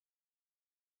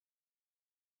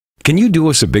Can you do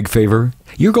us a big favor?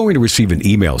 You're going to receive an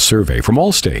email survey from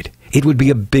Allstate. It would be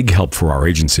a big help for our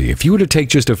agency if you were to take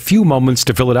just a few moments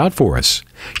to fill it out for us.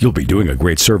 You'll be doing a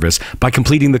great service by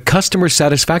completing the customer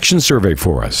satisfaction survey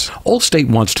for us.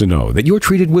 Allstate wants to know that you're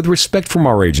treated with respect from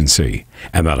our agency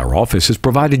and that our office has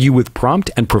provided you with prompt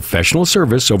and professional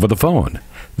service over the phone.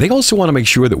 They also want to make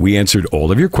sure that we answered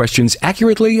all of your questions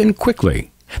accurately and quickly,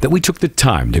 that we took the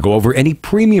time to go over any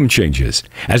premium changes,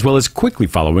 as well as quickly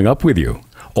following up with you.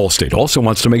 Allstate also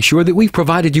wants to make sure that we've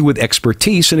provided you with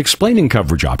expertise in explaining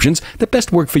coverage options that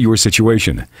best work for your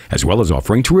situation, as well as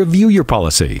offering to review your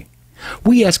policy.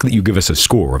 We ask that you give us a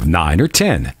score of 9 or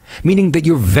 10, meaning that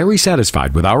you're very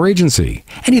satisfied with our agency.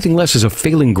 Anything less is a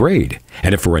failing grade.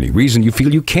 And if for any reason you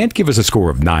feel you can't give us a score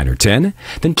of 9 or 10,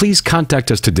 then please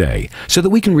contact us today so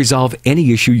that we can resolve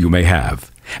any issue you may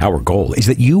have. Our goal is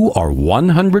that you are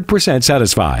 100%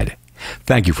 satisfied.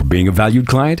 Thank you for being a valued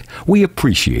client. We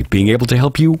appreciate being able to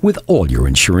help you with all your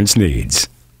insurance needs.